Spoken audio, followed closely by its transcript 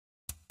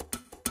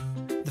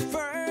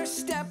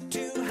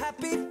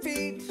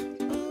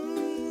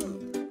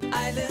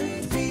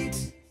island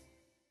beat.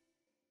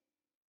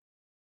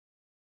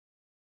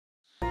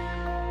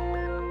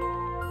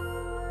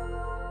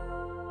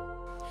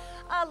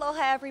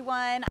 Aloha everyone.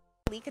 I'm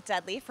Malika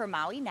Dudley for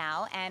Maui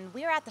Now, and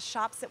we're at the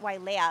shops at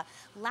Wailea.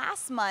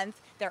 Last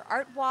month, their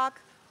art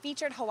walk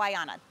featured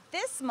Hawaiiana.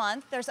 This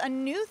month, there's a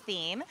new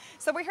theme.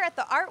 So we're here at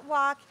the art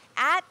walk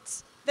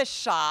at the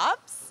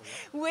shops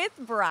with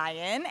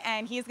Brian,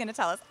 and he's going to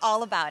tell us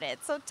all about it.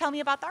 So tell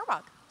me about the art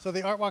walk. So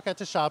the Art Walk at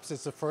the Shops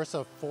is the first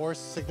of 4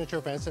 signature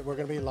events that we're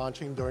going to be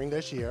launching during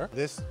this year.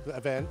 This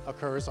event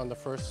occurs on the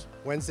first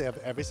Wednesday of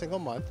every single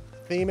month.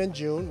 Theme in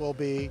June will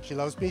be She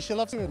Loves Me, She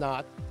Loves Me or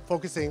Not,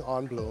 focusing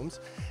on blooms.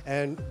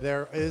 And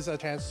there is a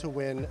chance to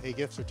win a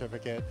gift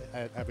certificate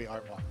at every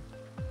Art Walk.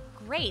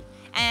 Great.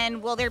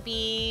 And will there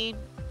be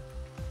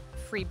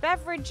free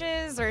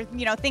beverages or,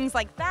 things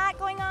like that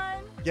going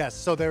on? Yes,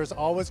 so there's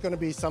always going to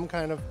be some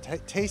kind of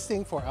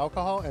tasting for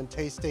alcohol and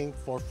tasting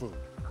for food.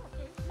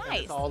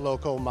 Nice. It's all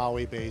local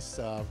Maui-based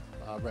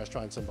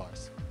restaurants and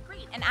bars.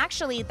 Great. And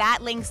actually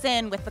that links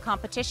in with the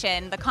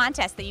competition, the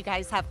contest that you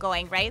guys have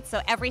going, right? So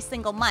every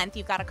single month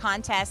you've got a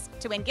contest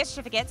to win gift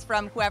certificates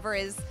from whoever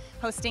is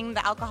hosting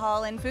the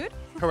alcohol and food?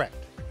 Correct.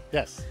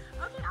 Yes.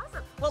 Okay,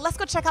 awesome. Well, let's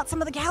go check out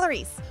some of the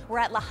galleries. We're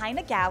at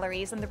Lahaina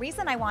Galleries, and the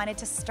reason I wanted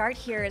to start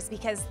here is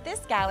because this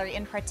gallery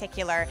in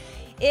particular,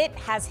 it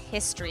has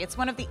history. It's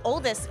one of the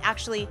oldest,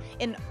 actually,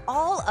 in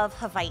all of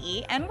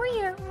Hawaii, and we're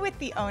here with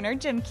the owner,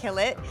 Jim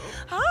Killett.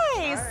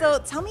 Hi. So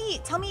tell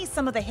me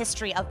some of the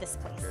history of this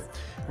place.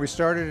 We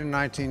started in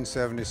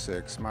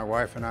 1976. My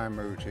wife and I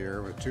moved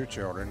here with 2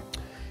 children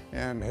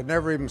and had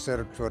never even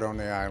set a foot on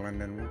the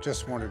island and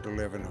just wanted to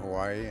live in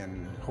Hawaii.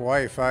 And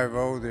Hawaii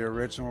 5-0, the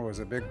original, was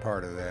a big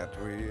part of that.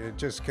 We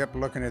just kept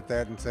looking at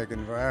that and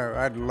thinking,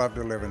 I'd love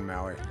to live in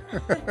Maui.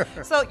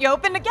 So you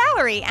opened a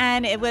gallery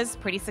and it was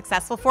pretty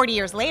successful. 40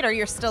 years later,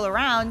 you're still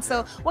around.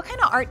 So what kind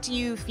of art do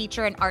you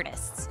feature in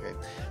artists? Okay.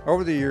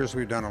 Over the years,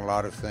 we've done a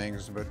lot of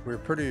things, but we're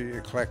pretty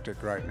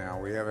eclectic right now.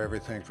 We have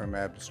everything from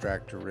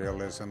abstract to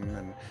realism,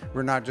 and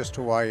we're not just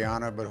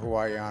Hawaiiana, but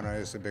Hawaiiana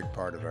is a big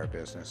part of our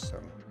business. So,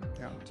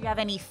 yeah. Do you have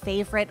any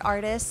favorite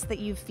artists that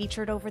you've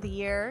featured over the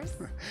years?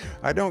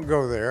 I don't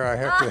go there. I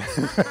have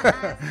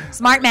to.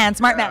 Smart man,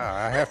 smart man.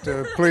 I have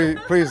to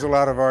please a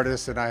lot of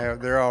artists, and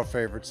they're all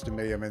favorites to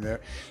me. I mean,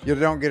 you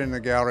don't get in the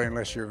gallery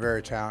unless you're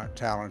very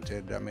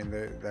talented. I mean,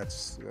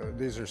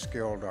 these are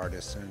skilled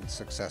artists and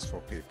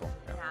successful people.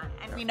 Yeah.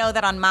 And we know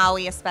that on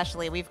Maui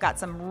especially, we've got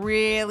some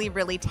really,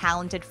 really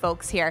talented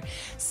folks here.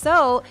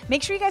 So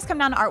make sure you guys come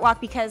down to Art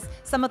Walk because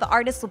some of the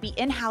artists will be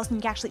in-house and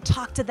you can actually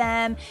talk to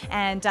them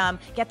and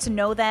get to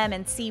know them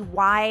and see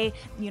why,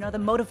 the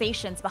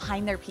motivations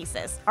behind their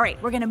pieces. All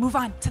right, we're gonna move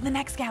on to the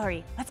next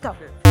gallery. Let's go.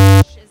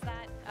 Is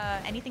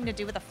that anything to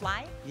do with a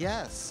fly?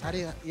 Yes.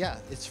 Yeah,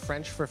 it's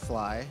French for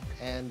fly.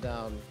 And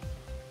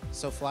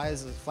so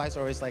flies are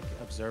always like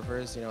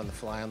observers, and the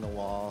fly on the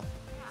wall.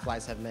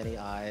 Flies have many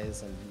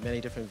eyes and many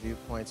different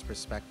viewpoints,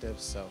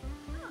 perspectives, so.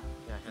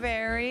 Yeah.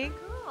 Very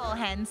cool,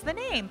 hence the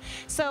name.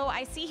 So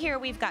I see here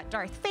we've got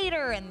Darth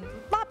Vader and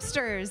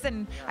lobsters,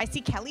 and I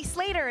see Kelly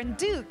Slater and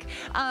Duke.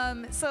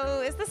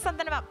 So is this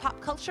something about pop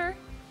culture?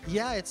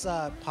 Yeah, it's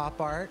pop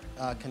art,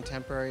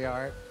 contemporary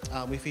art.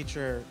 We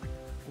feature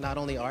not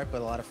only art,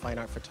 but a lot of fine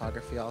art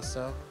photography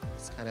also.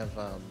 It's kind of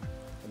a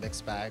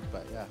mixed bag,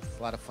 but yeah, it's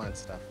a lot of fun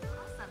stuff.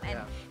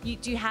 And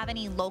do you have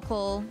any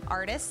local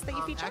artists that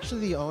you feature?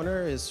 Actually, the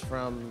owner is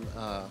from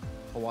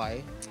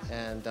Hawaii,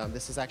 and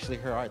this is actually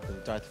her art, the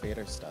Darth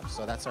Vader stuff.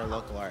 So that's our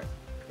local art.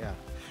 Yeah.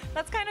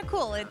 That's kind of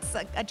cool. It's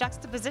a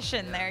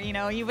juxtaposition there.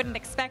 You wouldn't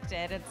expect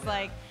it. It's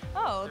like,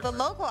 oh, the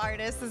local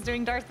artist is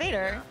doing Darth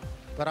Vader.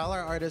 But all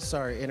our artists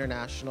are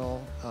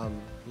international.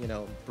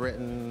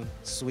 Britain,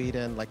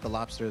 Sweden, like the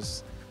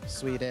lobsters,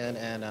 Sweden,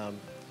 and a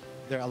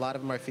lot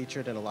of them are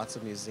featured in lots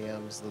of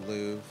museums, the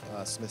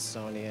Louvre,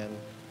 Smithsonian,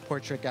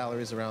 portrait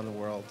galleries around the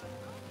world.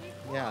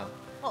 Yeah.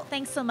 Well,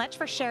 thanks so much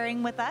for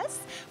sharing with us.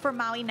 For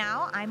Maui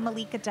Now, I'm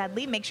Malika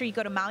Dudley. Make sure you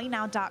go to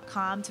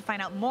mauinow.com to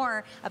find out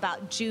more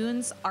about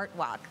June's Art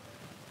Walk.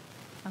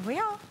 And we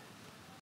are.